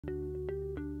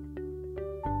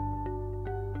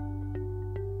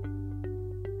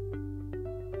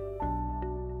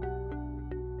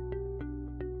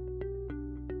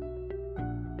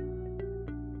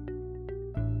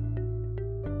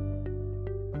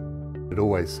It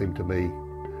always seemed to me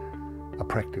a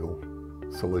practical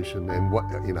solution, and one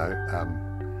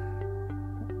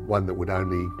that would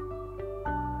only,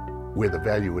 where the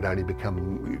value would only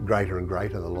become greater and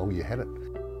greater the longer you had it.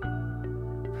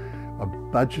 I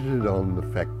budgeted on the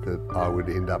fact that I would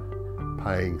end up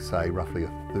paying, say, roughly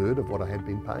a third of what I had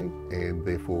been paying, and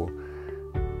therefore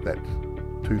that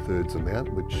 2/3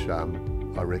 amount, which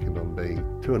I reckoned on being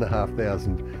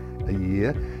 $2,500 a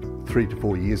year, 3 to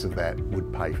 4 years of that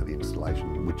would pay for the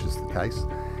installation, which is the case,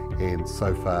 and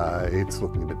so far it's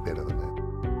looking a bit better than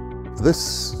that.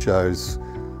 This shows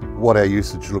what our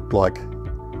usage looked like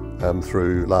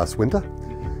through last winter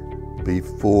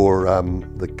before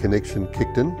the connection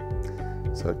kicked in.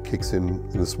 So it kicks in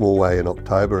a small way in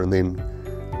October, and then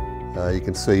you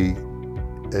can see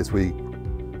as we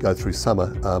go through summer,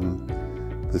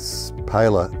 this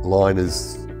paler line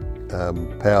is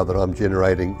power that I'm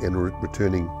generating and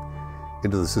returning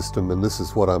into the system, and this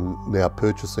is what I'm now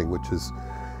purchasing, which is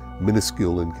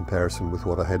minuscule in comparison with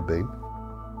what I had been.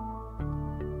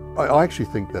 I actually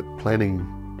think that planning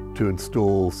to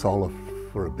install solar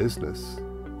for a business,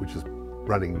 which is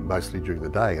running mostly during the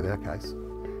day in our case,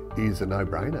 is a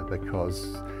no-brainer,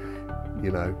 because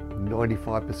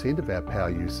 95% of our power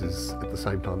use is at the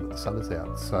same time that the sun is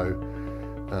out. So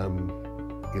I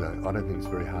don't think it's a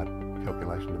very hard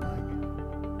calculation to make.